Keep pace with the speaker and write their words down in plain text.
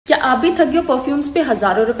क्या आप भी थक गए परफ्यूम्स पे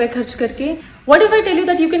हजारों रुपए खर्च करके? What if I tell you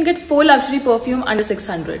that you can get 4 luxury perfume under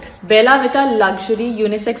 600? Bella Vita luxury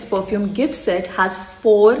unisex perfume gift set has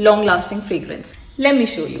 4 long-lasting fragrance. Let me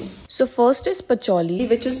show you. So first is patchouli,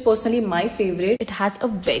 which is personally my favorite. It has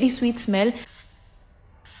a very sweet smell.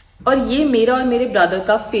 और ये मेरा और मेरे brother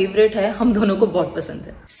का favourite है, हम दोनों को बहुत पसंद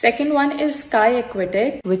है. Second one is Sky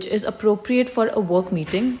Aquatic, which is appropriate for a work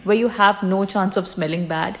meeting where you have no chance of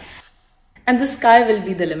smelling bad. And the sky will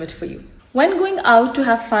be the limit for you. When going out to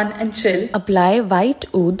have fun and chill, apply white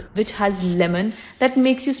oud, which has lemon that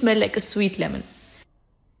makes you smell like a sweet lemon.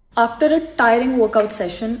 After a tiring workout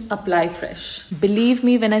session, apply fresh. Believe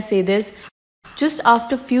me when I say this, just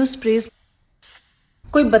after few sprays,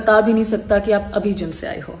 कोई बता भी नहीं सकता कि आप अभी gym से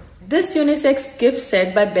आए हो. This unisex gift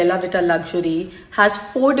set by Bella Vita Luxury has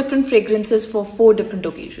 4 different fragrances for 4 different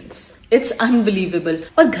occasions. It's unbelievable.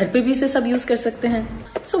 और घर पे भी इसे सब यूज कर सकते हैं.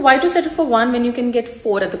 So why to settle for one when you can get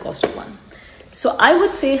 4 at the cost of one? So I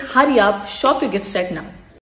would say hurry up, shop your gift set now.